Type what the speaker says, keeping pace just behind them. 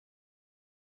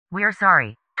We're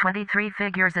sorry. 23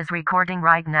 Figures is recording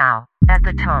right now. At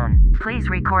the tone, please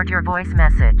record your voice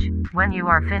message. When you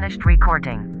are finished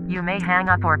recording, you may hang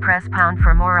up or press pound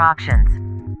for more options.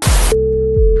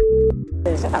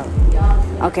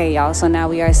 Okay, y'all, so now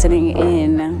we are sitting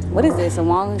in, what is this, a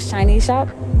Wong's Chinese shop?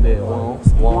 Yeah,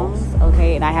 Wong's.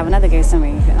 Okay, and I have another guest to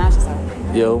me.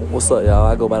 Yo, what's up, y'all?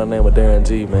 I go by the name of Darren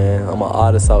G, man. I'm an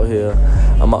artist out here.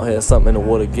 I'm out here something in the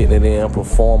water, getting it in,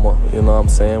 performer. You know what I'm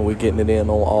saying? We're getting it in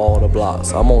on all the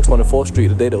blocks. I'm on 24th Street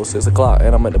today, though, 6 o'clock,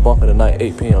 and I'm at the Bunker tonight,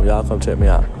 8 p.m. Y'all come check me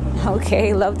out.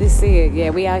 Okay, love to see it.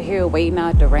 Yeah, we out here waiting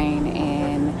out the rain,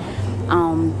 and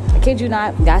I kid you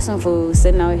not, got some food,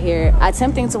 sitting out here,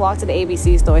 attempting to walk to the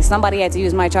ABC store. Somebody had to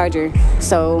use my charger,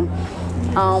 so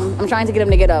I'm trying to get him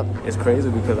to get up. It's crazy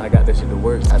because I got that shit to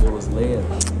work. I was laying.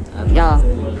 Y'all.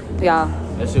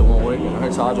 That shit won't work.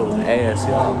 Her charger was ass,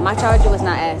 y'all. My charger was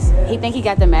not ass. He think he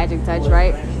got the magic touch,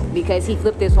 right? Because he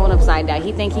flipped his phone upside down.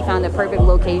 He think he found the perfect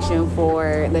location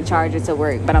for the charger to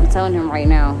work. But I'm telling him right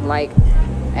now, like,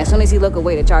 as soon as he look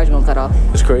away, the charger gonna cut off.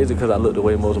 It's crazy because I looked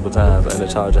away multiple times and the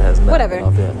charger has not Whatever.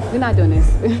 Off yet. We're not doing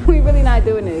this. We really not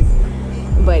doing this.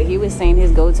 But he was saying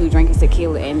his go-to drink is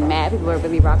tequila, and mad people are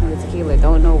really rocking the tequila.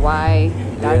 Don't know why.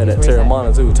 Yeah, that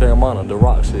Terramana too. Terramana, the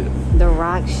rock shit. The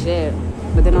rock shit.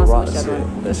 But then The also rock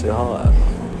shit. That shit hard.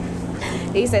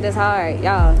 He said it's hard.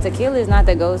 Y'all, tequila is not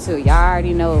the go-to. Y'all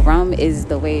already know rum is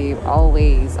the wave.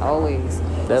 Always.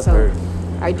 That's so,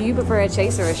 her. do you prefer a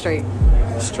chase or a straight?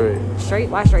 Straight. Straight?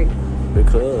 Why straight?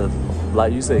 Because,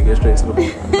 like you said, get straight to the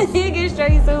point. You get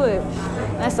straight to it.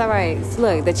 That's all right. So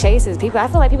look, the chases, people, I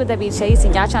feel like people that be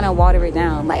chasing, y'all trying to water it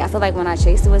down. Like, I feel like when I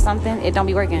chase it with something, it don't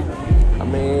be working. I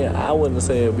mean, I wouldn't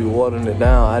say it'd be watering it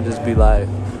down. I'd just be like,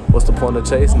 what's the point of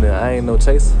chasing it? I ain't no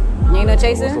chaser. You ain't no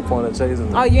chasing? What's the point of chasing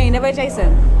it? Oh, you ain't never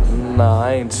chasing? Nah,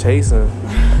 I ain't chasing.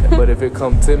 But if it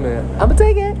come to me, I'ma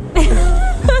take it.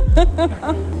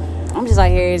 I'm just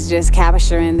out here, it's just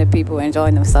capturing the people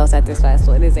enjoying themselves at this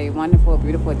festival. It is a wonderful,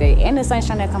 beautiful day, and the sun's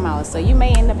trying to come out, so you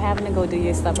may end up having to go do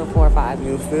your stuff at 4 or 5.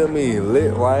 You feel me?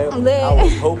 Lit, right? Lit. I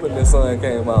was hoping the sun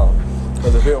came out.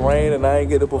 Because if it rained and I ain't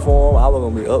get to perform, I was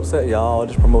going to be upset, y'all.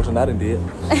 This promotion I done did.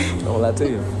 Don't lie to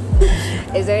you.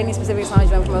 Is there any specific songs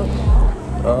you want to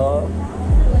promote?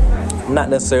 Not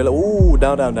necessarily. Ooh,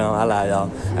 Down, Down, Down. I lie, y'all.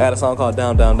 I got a song called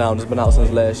Down, Down, Down. It's been out since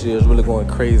last year. It's really going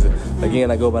crazy. Again,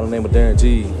 I go by the name of Darren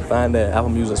G. Find that Apple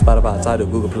Music, Spotify, Tidal,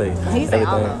 Google Play. Everything.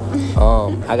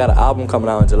 I got an album coming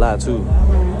out in July, too.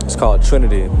 It's called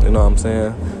Trinity. You know what I'm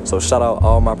saying? So shout out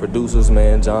all my producers,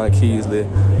 man. John Keesley,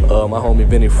 my homie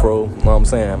Benny Fro. You know what I'm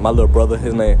saying? My little brother,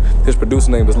 his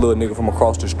producer name is Little Nigga from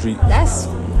across the street. That's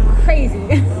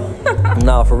crazy.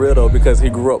 Nah, for real though, because he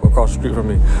grew up across the street from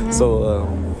me. Mm-hmm. So,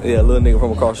 yeah, Little Nigga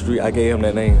from across the street, I gave him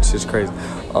that name. Shit's crazy.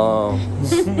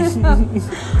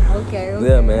 Okay.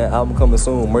 Yeah, man, album coming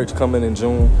soon. Merch coming in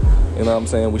June. You know what I'm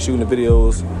saying? We shooting the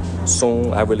videos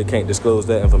soon. I really can't disclose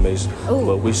that information. Ooh.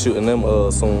 But we shooting them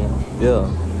soon. Yeah,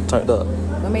 turned up.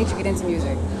 What made you get into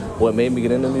music? What made me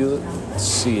get into music?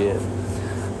 Shit.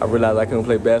 I realized I couldn't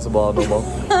play basketball no more.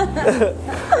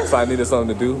 So I needed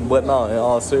something to do. But no, in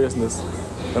all seriousness,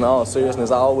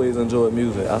 I always enjoyed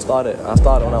music. I started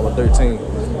when I was 13.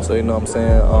 So you know what I'm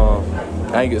saying?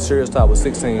 I didn't get serious till I was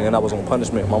 16 and I was on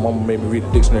punishment. My mama made me read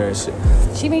the dictionary and shit.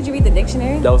 She made you read the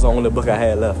dictionary? That was the only book I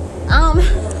had left.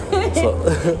 So,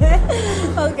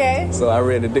 okay. So I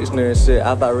read the dictionary and shit.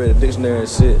 After I read the dictionary and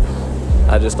shit,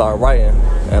 I just started writing.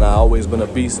 And I always been a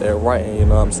beast at writing, you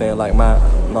know what I'm saying? Like I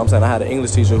had an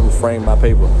English teacher who framed my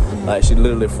paper. Like she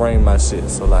literally framed my shit.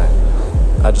 So like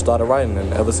I just started writing,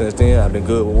 and ever since then I've been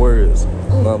good with words. You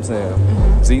know what I'm saying?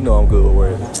 Mm-hmm. So you know I'm good with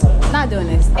words. Not doing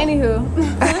this. Anywho.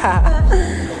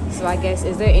 So I guess,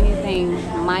 is there anything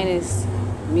minus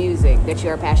music that you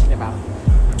are passionate about?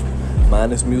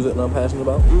 Minus music that I'm passionate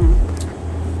about?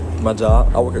 Mm-hmm. My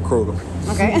job. I work at Kroger.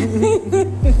 Okay.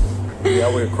 Yeah,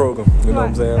 I work at Kroger. You know what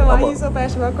I'm saying? Why are you so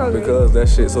passionate about Kroger? Because that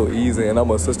shit's so easy, and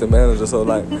I'm an assistant manager, so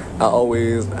like I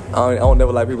don't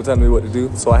never like people telling me what to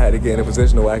do, so I had to get in a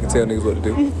position where I can tell niggas what to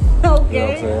do. Okay. You know what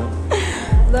I'm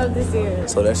saying? Love to see it.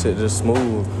 So that shit just smooth.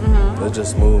 Mm-hmm. It's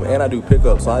just smooth. And I do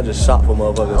pickups, so I just shop for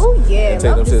motherfuckers. Oh yeah. And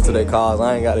take them shit to their cars.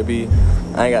 I ain't got to be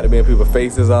in people's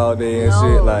faces all day and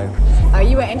shit. Like. Are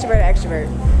you an introvert or extrovert?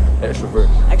 Extrovert.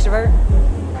 Extrovert?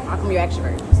 How come you're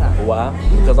extrovert? Why?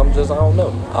 Because I don't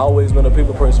know. I always been a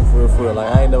people person for real.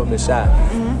 Like, I ain't never been shy.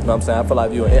 Mm-hmm. You know what I'm saying? I feel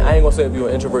like I ain't gonna say if you're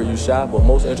an introvert, you shy, but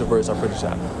most introverts are pretty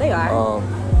shy. They are.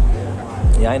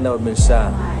 Yeah, I ain't never been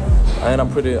shy. And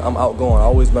I'm outgoing. I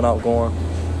always been outgoing.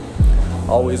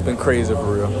 Always been crazy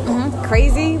for real. Mm-hmm.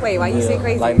 Crazy? Wait, why you say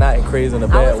crazy? Like, not crazy in a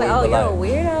bad way. I was like, oh,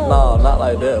 you're a weirdo. No, not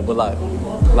like that, but like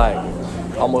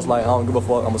almost like I don't give a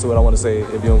fuck. I'm gonna say what I want to say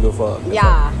if you don't give a fuck.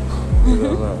 Yeah. You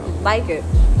know what I'm saying? Like it.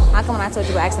 How come when I told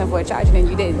you to go ask them for a charger, then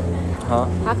you didn't? Huh?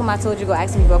 How come I told you to go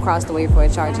ask them to go across the way for a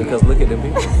charger? Because look at them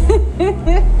people.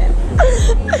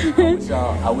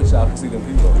 I wish y'all could see them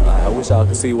people. I wish y'all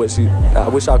could see I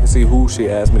wish y'all could see who she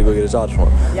asked me to go get a charger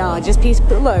from. Y'all, just peace.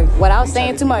 Look, without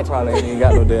saying too much. Probably ain't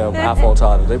got no damn iPhone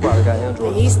charger. They probably got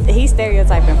Android. He's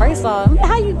stereotyping. First of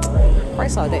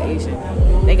all, they're Asian.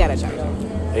 They got a charger.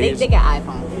 They got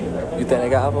iPhone. You think they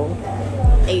got iPhone?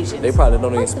 Asians. They probably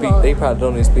don't even speak. They probably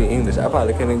don't even speak English. I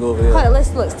probably can't even go over there. Hold on,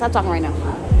 let's look. Stop talking right now.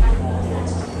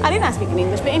 They're not speaking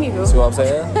English, but anywho. See what I'm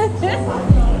saying?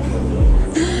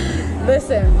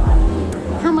 Listen,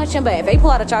 how much you bet? If they pull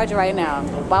out a charger right now,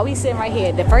 while we sitting right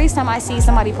here, the first time I see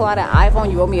somebody pull out an iPhone,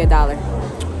 you owe me $1. I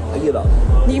get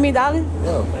 $1. You give me $1?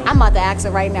 Yeah. I'm about to ask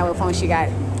her right now what phone she got.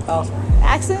 Awesome.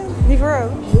 Ask her? You for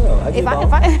real? Yeah, I get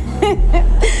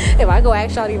 $1. If I go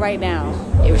ask Shawty right now,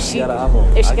 if she got an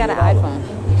iPhone.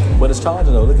 But it's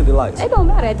charging though. Look at the lights. It don't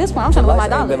matter at this point. I'm trying to win my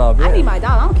 $1. I need my $1.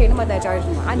 I don't care about that charge.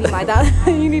 I need my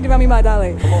 $1. You need to run me my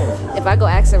 $1. Come on. If I go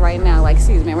ask her right now, like,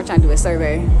 excuse me, we're trying to do a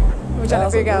survey. We're trying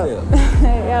to figure out.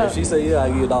 Yeah. If she say yeah, I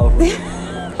give you $1 for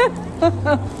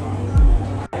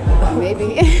it.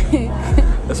 Maybe.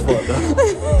 That's fucked up.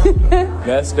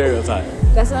 That's stereotype.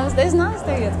 That's not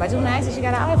stereotype. I just want to ask if she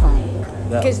got an iPhone.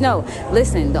 Because no,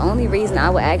 listen, the only reason I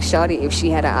would ask Shawty if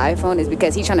she had an iPhone is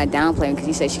because he's trying to downplay him because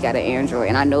he said she got an Android.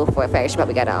 And I know for a fact she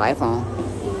probably got an iPhone.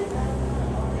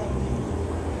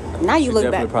 Now you look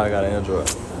back. Probably got an Android.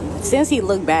 Since he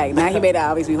looked back, now he made it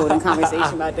obvious we holding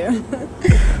conversation about them.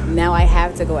 Now I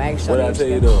have to go ask Shawty. What did I tell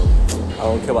you though? I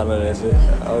don't care about none of that shit.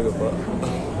 I don't give a fuck.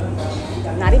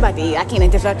 Nah, they about to eat. I can't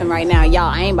disrupt them right now. Y'all,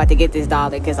 I ain't about to get this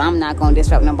 $1 because I'm not going to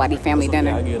disrupt nobody family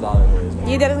dinner. I give $1 anyways.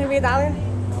 You definitely give me $1?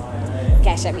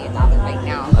 Cash at me $1 right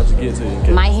now. I just get to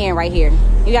you. My hand right here.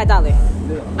 You got $1?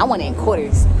 I want it in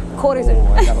quarters. Quarters.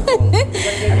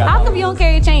 How come you don't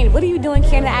carry change? What are you doing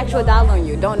carrying an actual $1 on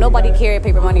you? Don't nobody carry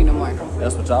paper money no more.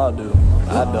 That's what y'all do.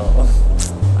 I don't.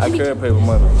 I carry paper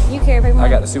money. You carry paper money? I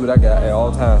got to see what I got at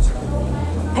all times.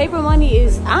 Paper money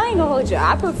is, I ain't gonna hold you.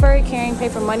 I prefer carrying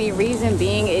paper money. Reason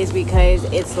being is because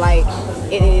it's like,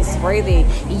 it is worthy.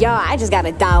 Y'all, I just got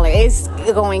 $1. It's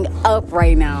going up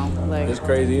right now. Like, it's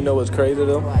crazy. You know what's crazy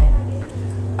though? What?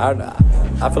 I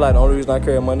feel like the only reason I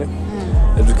carry money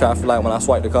is because I feel like when I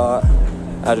swipe the card,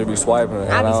 I just be swiping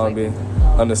and I don't be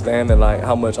understanding like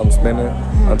how much I'm spending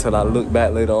until I look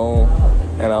back later on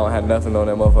and I don't have nothing on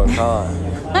that motherfucking card.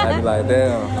 I be like,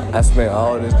 damn, I spent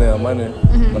all this damn money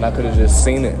when I could have just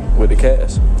seen it with the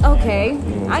cash. Okay,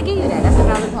 I give you that. That's a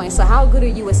valid point. So how good are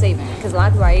you with saving? Because a lot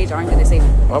of people our age aren't good at saving.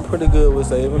 I'm pretty good with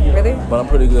saving. Really? But I'm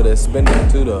pretty good at spending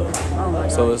too though. Oh my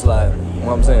God. So it's like,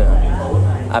 what I'm saying,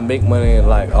 I make money in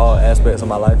like all aspects of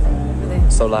my life. Really?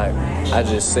 So like, I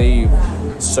just save.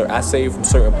 I save from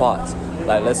certain parts.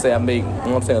 Like let's say I make, you know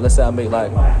what I'm saying? Let's say I make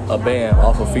like a band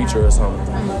off a feature or something.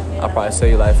 I probably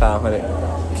save like 500.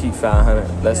 Keep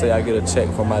 500. Let's say I get a check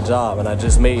from my job and I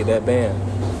just made that band.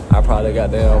 I probably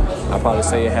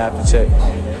save half the check,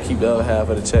 keep the other half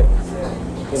of the check.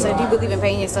 So do you believe in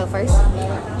paying yourself first?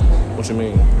 What you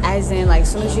mean? As in, like,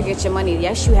 as soon as you get your money,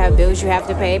 yes, you have bills you have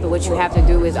to pay, but what you have to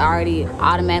do is already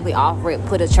automatically offer it,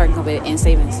 put a chunk of it in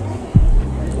savings.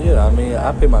 Yeah, I mean,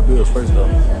 I pay my bills first though.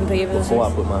 You pay your bills before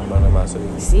first? I put my money in my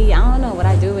savings. See, I don't know. What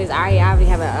I do is I already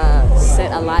have a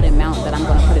set allotted amount that I'm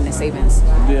going to put in the savings.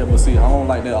 Yeah, but see, I don't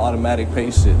like that automatic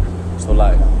pay shit. So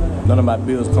like, none of my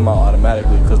bills come out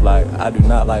automatically because like, I do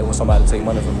not like when somebody take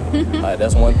money from me. Like,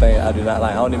 that's one thing I do not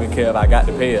like. I don't even care if I got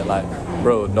to pay it. Like,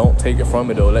 bro, don't take it from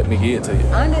me though. Let me get it to you.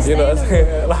 I understand. You know what I'm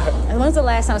saying? Like, and when's the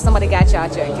last time somebody got you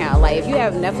out your account? Like, if you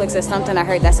have Netflix or something, I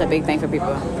heard that's a big thing for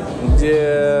people.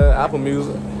 yeah, Apple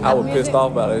Music. I was pissed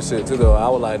off about that shit too though. I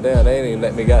was like, damn, they ain't even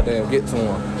let me goddamn get to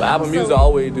them. But Apple Music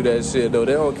always do that shit though.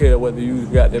 They don't care whether you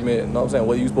got them in, you know what I'm saying,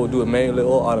 whether you supposed to do it manually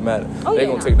or automatic. They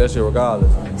gonna take that shit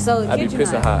regardless. So I be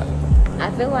pissing hot.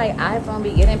 I feel like iPhone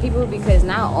be getting people because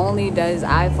not only does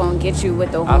iPhone get you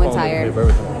with the whole entire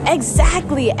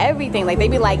exactly everything. Like they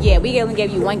be like, yeah, we gonna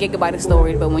give you 1 gigabyte of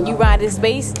storage, but when you ride this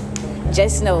space,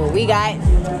 just know we got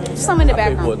some in the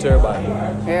background. I pay for a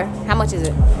terabyte. Yeah, how much is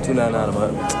it? $299 a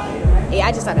month. Yeah,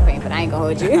 I just started paying for it. I ain't gonna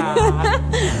hold you.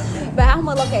 But how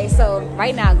much? Okay, so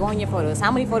right now, go on your photos.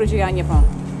 How many photos you got on your phone?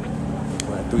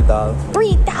 Like 3,000.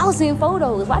 3,000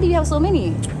 photos. Why do you have so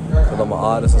many? Because I'm an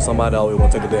artist and somebody always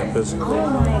want to take a damn picture. Oh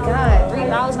my God,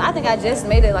 3,000. I think I just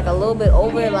made it like a little bit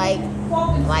over like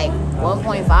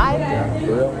 1.5.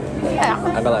 For real? Yeah.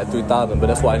 I got like 3,000, but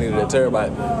that's why I needed a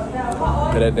terabyte.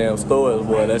 Cause that damn storage,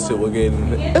 boy, that shit was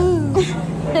getting.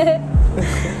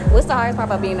 What's the hardest part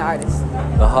about being an artist?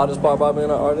 The hardest part about being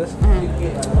an artist?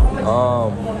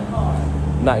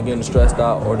 Not getting stressed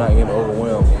out or not getting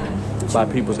overwhelmed by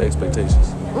people's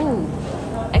expectations. Ooh,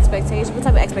 expectations. What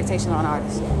type of expectations on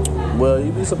artists? Well,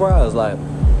 you'd be surprised. Like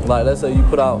let's say you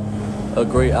put out a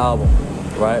great album,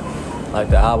 right? Like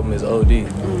the album is OD.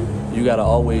 You gotta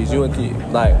always you in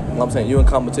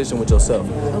competition with yourself.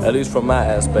 At least from my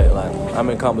aspect, like I'm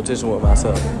in competition with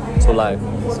myself. So like, you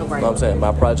know what I'm saying,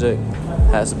 my project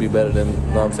has to be better than, you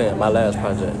know what I'm saying, my last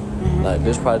project. Like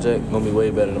this project gonna be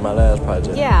way better than my last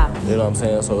project. Yeah. You know what I'm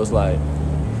saying? So it's like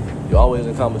you're always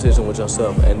in competition with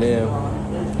yourself, and then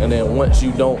once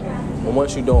you don't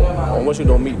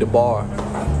meet the bar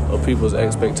of people's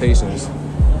expectations,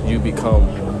 you become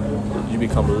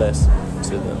less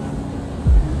to them.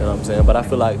 You know what I'm saying? But I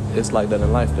feel like it's like that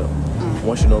in life though.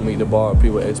 Once you don't meet the bar of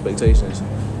people's expectations,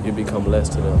 you become less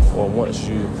to them. Or once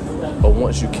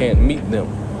you can't meet them,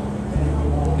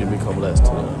 you become less to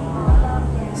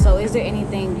them. So is there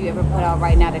anything you ever put out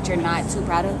right now that you're not too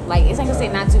proud of? Like, it's not gonna say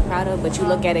not too proud of, but you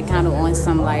look at it kind of on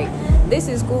some like, this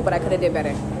is cool, but I could have did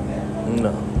better.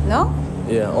 No. No?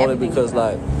 Yeah, only because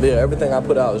like, everything I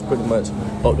put out is pretty much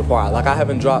up to par. Like I'm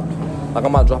about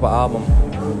to drop an album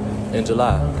in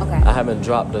July. Okay. I haven't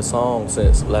dropped a song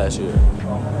since last year.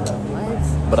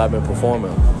 What? But I've been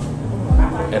performing.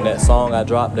 And that song I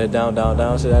dropped, that Down, Down,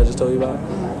 Down shit I just told you about,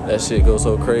 that shit goes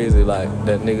so crazy, like,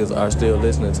 that niggas are still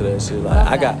listening to that shit.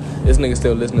 Like, this nigga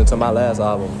still listening to my last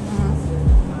album.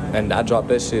 And I dropped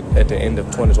that shit at the end of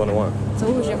 2021. So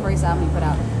what was your first album you put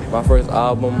out? My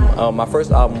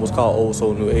first album was called Old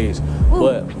Soul New Age. Ooh.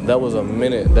 But that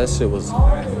shit was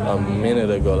a minute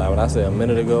ago. Like when I say a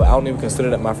minute ago, I don't even consider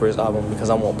that my first album because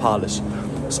I want polish.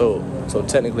 So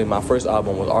technically my first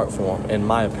album was art form, in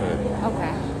my opinion.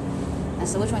 Okay. And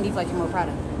so which one do you feel like you're more proud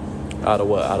of? Out of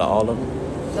what? Out of all of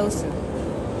them? Those two.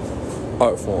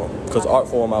 Art form. Because art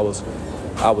form I was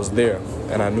there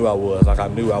and I knew I was. Like I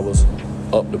knew I was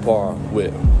up to par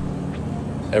with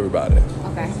everybody.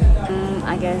 Okay.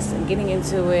 I guess getting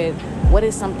into it, what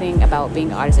is something about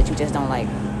being an artist that you just don't like?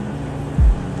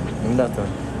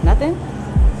 Nothing. Nothing?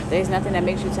 There's nothing that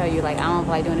makes you tell you like, I don't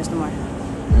feel like doing this no more?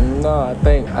 No, I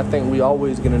think we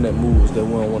always get in that mood that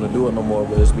we don't want to do it no more,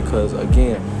 but it's because,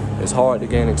 again, it's hard to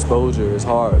gain exposure. It's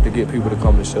hard to get people to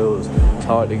come to shows. It's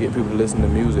hard to get people to listen to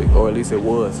music, or at least it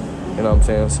was. You know what I'm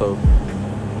saying? So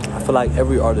I feel like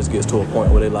every artist gets to a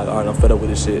point where they like, all right, I'm fed up with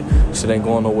this shit. This shit ain't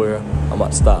going nowhere. I'm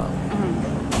about to stop.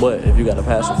 But if you got a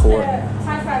passion for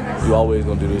it, you always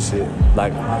gonna do this shit.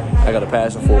 Like, I got a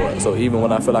passion for it. So even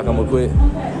when I feel like I'm gonna quit,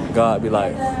 God be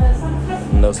like,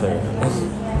 no sir.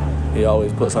 He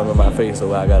always puts something in my face,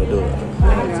 so I gotta do it.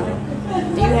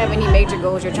 Do you have any major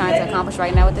goals you're trying to accomplish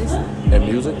right now with this? In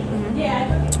music?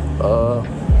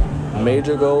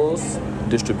 Major goals,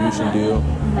 distribution deal,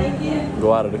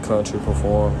 go out of the country,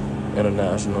 perform,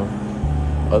 international.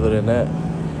 Other than that,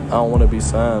 I don't want to be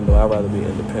signed, though. I'd rather be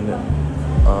independent.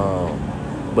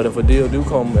 But if a deal do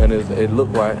come and it look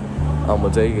right, I'm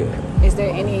gonna take it. Is there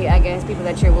any, I guess, people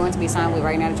that you're willing to be signed with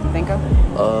right now that you can think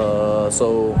of?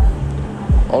 So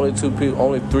only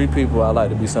 3 people I'd like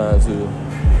to be signed to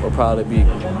will probably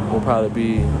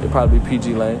be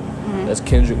PG Lane. That's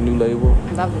Kendrick new label.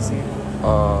 Love to see it.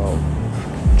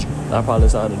 I probably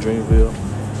sign to Dreamville,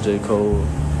 J. Cole,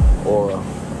 or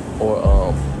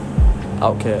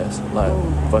Outkast, like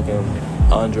fucking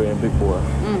Andre and Big Boy.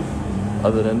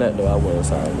 Other than that, though, I wouldn't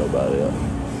sign nobody else.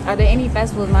 Are there any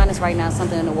festivals minus right now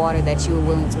something in the water that you were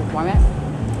willing to perform at?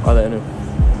 Are there any?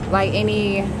 Like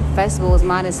any festivals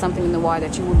minus something in the water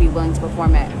that you would be willing to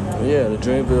perform at? Yeah, the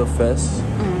Dreamville Fest.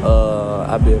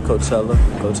 I be at Coachella.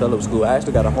 Coachella was cool. I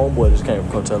actually got a homeboy that just came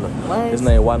from Coachella. What? His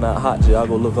name Why Not Hotch. Y'all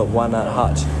go look up Why Not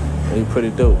Hotch. And he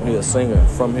pretty dope. He a singer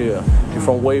from here. He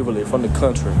from Waverly, from the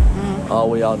country, all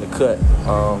the way out in the cut.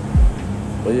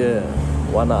 But yeah,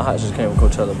 Why Not Hotch just came from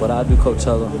Coachella. But I do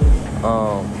Coachella.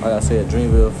 Like I said,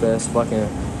 Dreamville Fest, fucking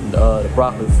the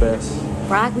Broccoli Fest.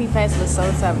 Broccoli Fest was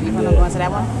so tough. You plan on going to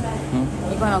that one?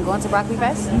 You plan on going to Broccoli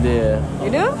Fest? Yeah.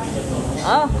 You do?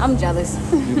 Oh, I'm jealous.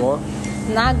 You going?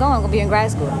 Not going. I'm gonna be in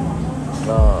grad school.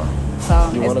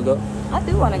 So you want to go? I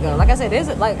do want to go. Like I said,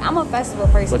 I'm a festival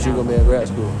person. But you gonna be in grad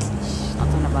school? I'm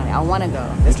talking about it. I want to go.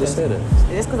 You just said it.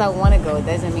 Just because I want to go, it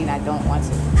doesn't mean I don't want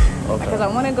to. Okay. Because I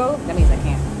want to go, that means I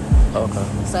can't. Okay.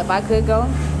 So if I could go,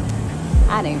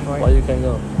 I'd aim for it. Why you can't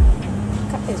go?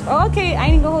 Oh, okay. I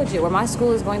ain't gonna hold you. Where my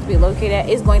school is going to be located at,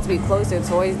 it's going to be closer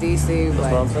towards DC.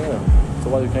 That's what I'm saying. So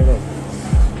why you can't go?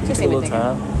 Just take a little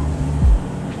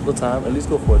time. At least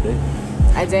go for a day.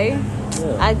 A day?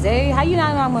 Yeah. A day? How you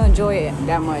not know I'm gonna enjoy it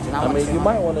that much? And I mean, you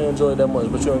might want to enjoy it that much,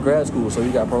 but you're in grad school, so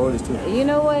you got priorities too. You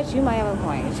know what? You might have a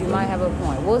point. You might have a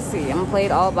point. We'll see. I'm gonna play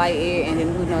it all by ear, and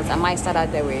then who knows? I might start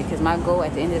out that way because my goal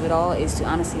at the end of it all is to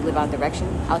honestly live out that direction.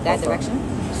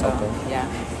 So yeah.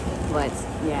 But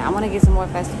yeah, I want to get some more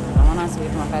festivals. I want to get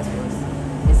some more festivals.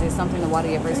 Is this something to water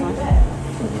your first one?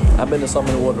 I've been to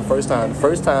something in the water the first time. The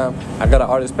first time I got an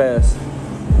artist pass.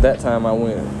 That time I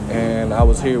went, and I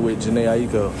was here with Janae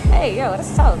Aiko. Hey, yo,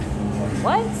 that's tough.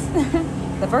 What?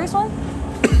 The first one?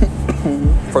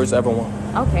 First ever one.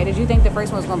 Okay, did you think the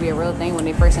first one was going to be a real thing when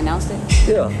they first announced it?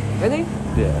 Yeah. Really?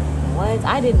 Yeah. What?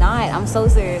 I did not. I'm so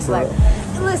serious. Bro. Like,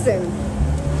 listen,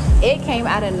 it came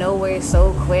out of nowhere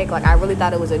so quick. Like, I really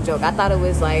thought it was a joke. I thought it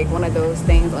was like one of those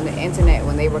things on the internet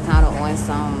when they were kind of on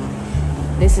some,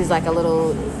 this is like a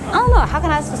little, I don't know, how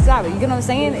can I describe it? You get what I'm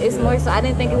saying? It's more so, I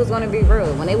didn't think it was going to be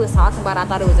real. When they was talking about it, I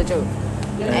thought it was a joke.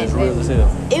 Yeah, it's real as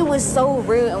hell. It was so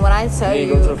real, and when I tell you... You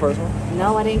didn't go to the first one?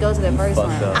 No, I didn't go to the first one.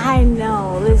 Fucked up. I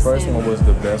know, listen. The first one was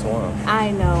the best one. I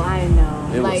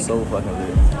know. It was so fucking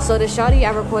lit. So the shawty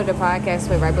I recorded a podcast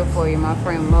with right before you, my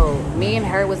friend Mo, me and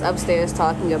her was upstairs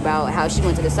talking about how she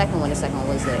went to the second one. The second one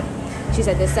was lit. She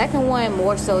said the second one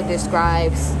more so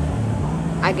describes,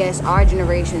 I guess, our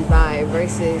generation's vibe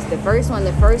versus the first one.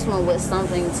 The first one was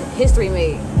something history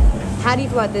made. How do you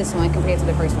feel about this one compared to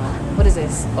the first one? What is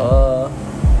this?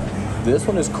 This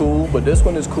one is cool, but this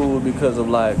one is cool because of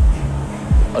like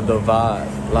the vibe.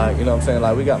 Like, you know what I'm saying?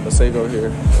 Like, we got Masego here,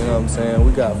 you know what I'm saying?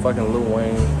 We got fucking Lil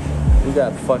Wayne. We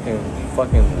got fucking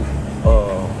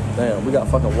we got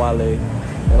fucking Wale. You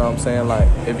know what I'm saying? Like,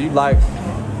 if you like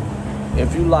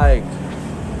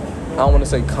I don't want to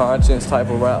say conscience type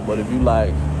of rap, but if you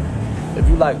like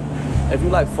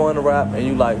fun rap and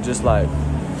you like just like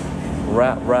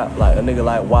rap like a nigga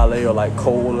like Wale or like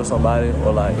Cole or somebody,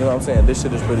 or like, you know what I'm saying, this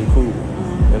shit is pretty cool.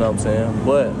 You know what I'm saying?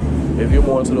 But if you're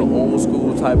more into the old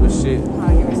school type of shit, Hold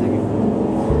on, give me a second.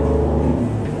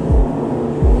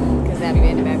 Because that be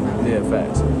in the background. yeah,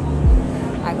 facts.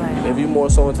 Alright, go ahead. If you're more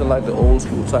so into like the old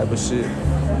school type of shit,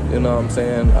 you know what I'm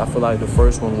saying, I feel like the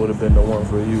first one would have been the one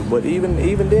for you. But even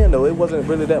then though, it wasn't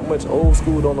really that much old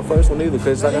school on the first one either,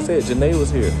 because like I said, Janae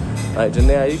was here. Like,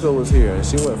 Janae Aiko was here, and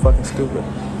she went fucking stupid.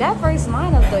 That first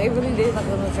lineup though, it really did like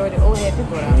a majority of old head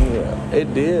people though. Yeah,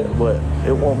 it did, but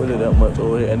it wasn't really that much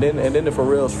over here. And then the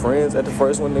Pharrell's friends at the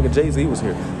first one, nigga Jay-Z was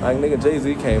here. Like, nigga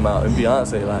Jay-Z came out, and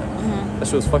Beyonce, like, that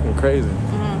shit was fucking crazy.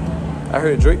 I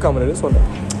heard Drake coming to this one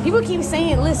though. People keep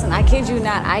saying, listen, I kid you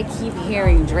not, I keep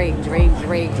hearing Drake.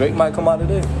 Drake might come out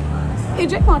today. If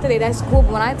Drake come out today, that's cool,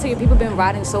 but when I tell you people been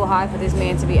riding so hard for this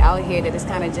man to be out here that it's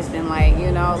kind of just been like,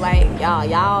 you know, like,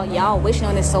 y'all wishing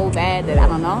on it so bad that I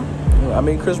don't know. I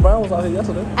mean, Chris Brown was out here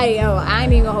yesterday. Hey, yo, I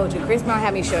ain't even gonna hold you. Chris Brown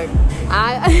had me shook.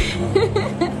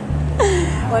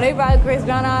 When they brought Chris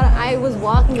Brown out, I was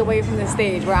walking away from the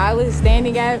stage where I was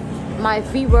standing at. My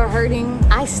feet were hurting.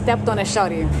 I stepped on a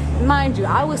shawty. Mind you,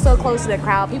 I was so close to the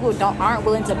crowd. People aren't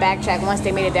willing to backtrack once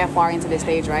they made it that far into the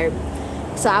stage, right?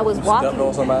 So I was walking. Stepped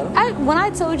on somebody? When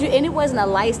I told you, and it wasn't a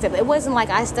light step. It wasn't like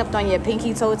I stepped on your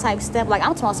pinky toe type step. Like,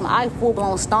 I'm talking I full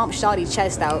blown stomped shawty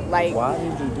chest out. Like, why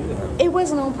did you do that? It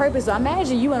wasn't on purpose. So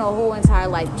imagine you in a whole entire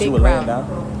like big She was crowd. laying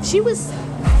down? She was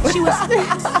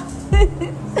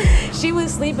she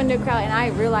was sleeping in the crowd, and I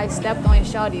realized stepped on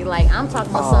shawty. Like, I'm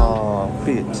talking about Oh,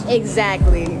 bitch.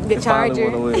 Exactly. The It finally charger.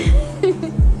 went away.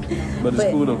 But it's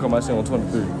But- cool though, come out shit on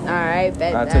 23. Alright,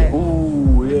 I take,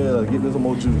 ooh, yeah, get me some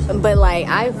more juice. But like,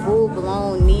 I full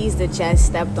blown knees to chest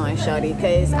stepped on shawty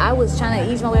because I was trying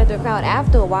to ease my way through the crowd.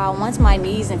 After a while, once my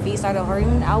knees and feet started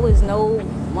hurting, I was no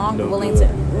longer willing to.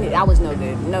 I was no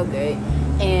good.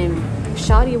 And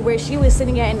shawty, where she was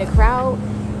sitting at in the crowd,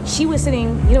 she was sitting.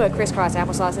 You know what crisscross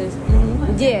applesauce is?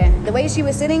 Mm-hmm. Yeah, the way she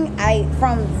was sitting,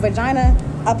 from vagina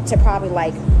up to probably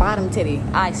like bottom titty,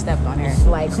 I stepped on her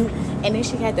like. And then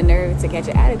she had the nerve to catch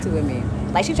an attitude with me.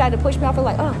 Like, she tried to push me off,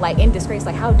 like, oh, like, in disgrace.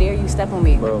 Like, how dare you step on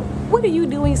me? Bro. What are you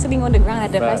doing sitting on the ground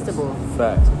at the Facts. festival?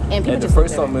 Facts. And people At the just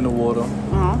first looked at time in the water,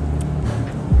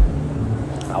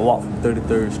 I walked from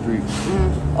 33rd Street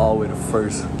all the way to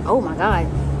 1st. Oh, my God.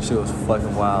 Shit was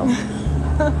fucking wild.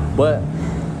 But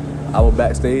I was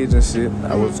backstage and shit.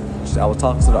 I was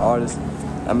talking to the artist.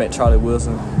 I met Charlie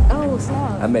Wilson. Oh,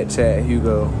 snap. I met Chad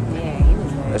Hugo. Yeah, he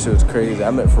was there. That shit was crazy.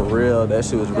 I met Pharrell. That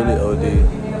shit was really OD.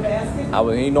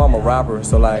 You know I'm a rapper,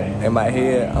 so like in my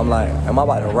head, I'm like, am I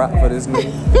about to rap for this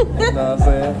nigga? You know what I'm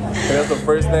saying? And that's the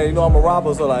first thing, you know I'm a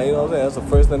rapper, so like, you know what I'm saying? That's the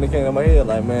first thing that came to my head.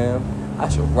 Like, man, I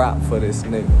should rap for this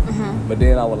nigga. But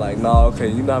then I was like, nah, okay,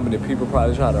 you know how many people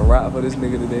probably try to rap for this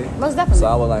nigga today? Most definitely. So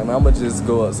I was like, man, I'm gonna just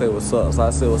go up, say what's up. So I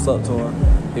said what's up to him.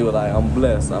 He was like, I'm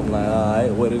blessed. I'm like, all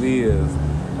right, what it is.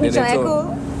 You trying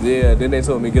cool? Yeah, then they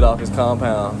told me to get off his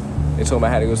compound. They told me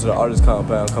I had to go to the artist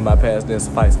compound, come by past then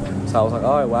suffice. So I was like,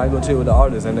 all right, well, I go chill with the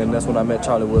artists. And then that's when I met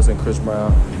Charlie Wilson, Chris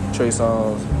Brown, Trey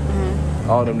Songz,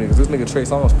 all them niggas. This nigga Trey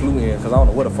Songz flew in, because I don't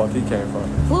know where the fuck he came from.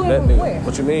 Flew in that from nigga, where?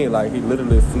 What you mean? Like, he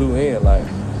literally flew in.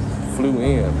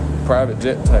 Private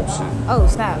jet type shit. Oh,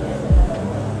 snap.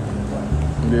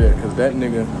 Yeah, because that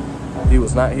nigga, he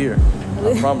was not here.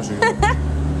 I promise you.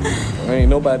 Ain't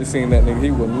nobody seen that nigga.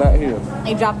 He was not here.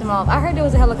 He dropped him off. I heard there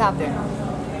was a helicopter.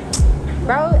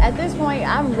 Bro, at this point,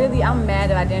 I'm mad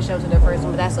that I didn't show up to the first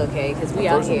one, but that's okay, because we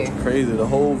out here. First one was crazy. The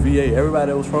whole VA,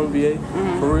 everybody that was from VA,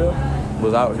 for real,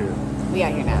 was out here. We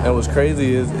out here now. And what's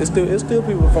crazy is, it's still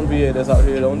people from VA that's out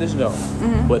here on this jump.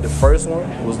 But the first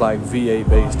one was like VA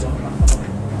based.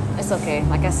 It's okay.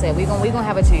 Like I said, we gonna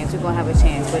have a chance. We're gonna have a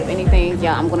chance. But if anything,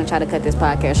 yeah, I'm gonna try to cut this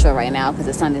podcast short right now because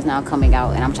the sun is now coming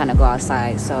out and I'm trying to go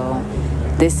outside. So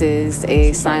this is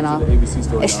a sign off. The ABC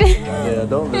store, yeah,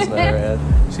 don't listen to her ass.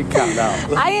 She capped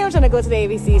out. I am trying to go to the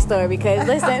ABC store because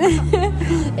listen,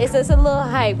 it's just a little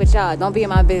hype, but y'all don't be in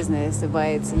my business.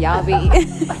 But y'all be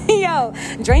yo,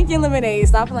 drink your lemonade.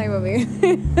 Stop playing with me.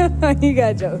 You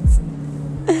got jokes.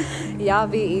 Y'all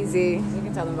be easy. You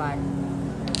can tell them bye.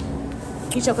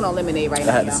 He's choking on lemonade right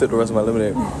now. I had to sip the rest of my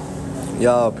lemonade.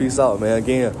 Y'all, peace out, man.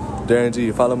 Again, Darren G.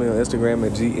 Follow me on Instagram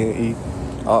at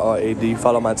GNERRAD.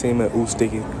 Follow my team at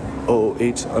OOHSticky,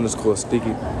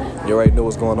 OOH_sticky. You already know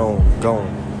what's going on. Gone.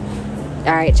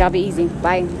 All right, y'all be easy.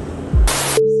 Bye.